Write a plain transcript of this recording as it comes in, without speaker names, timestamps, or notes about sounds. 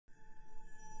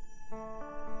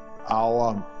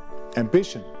Our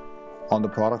ambition on the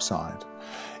product side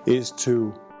is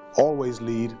to always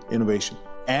lead innovation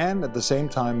and at the same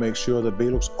time make sure that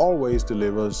VELUX always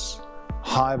delivers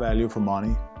high value for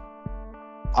money.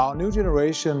 Our new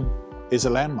generation is a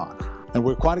landmark, and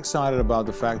we're quite excited about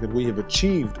the fact that we have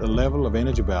achieved a level of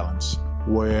energy balance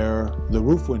where the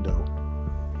roof window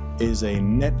is a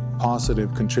net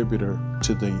positive contributor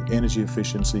to the energy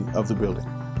efficiency of the building.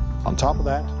 On top of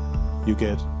that, you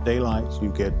get daylight, you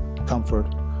get comfort,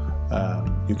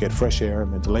 you get fresh air,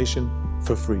 ventilation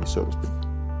for free, so to speak.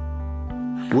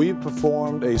 We've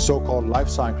performed a so-called life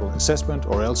cycle assessment,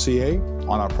 or LCA,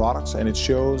 on our products, and it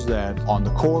shows that on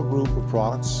the core group of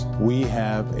products, we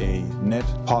have a net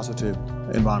positive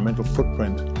environmental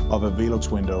footprint of a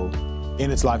VELUX window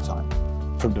in its lifetime,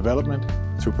 from development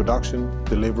through production,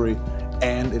 delivery,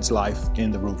 and its life in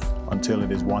the roof until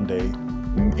it is one day,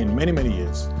 in many, many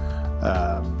years,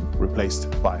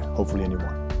 replaced by hopefully a new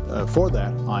one. For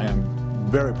that, I am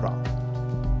very proud.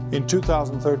 In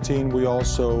 2013, we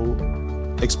also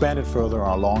expanded further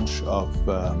our launch of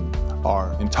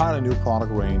our entirely new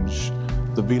product range,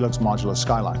 the VELUX modular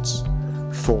skylights,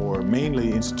 for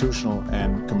mainly institutional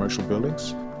and commercial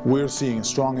buildings. We're seeing a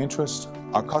strong interest.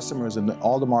 Our customers in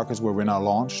all the markets where we're now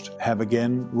launched have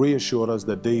again reassured us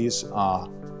that these are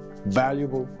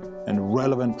valuable and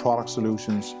relevant product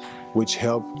solutions which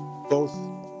help both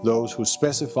those who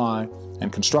specify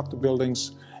and construct the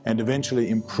buildings and eventually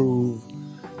improve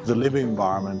the living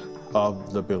environment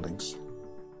of the buildings.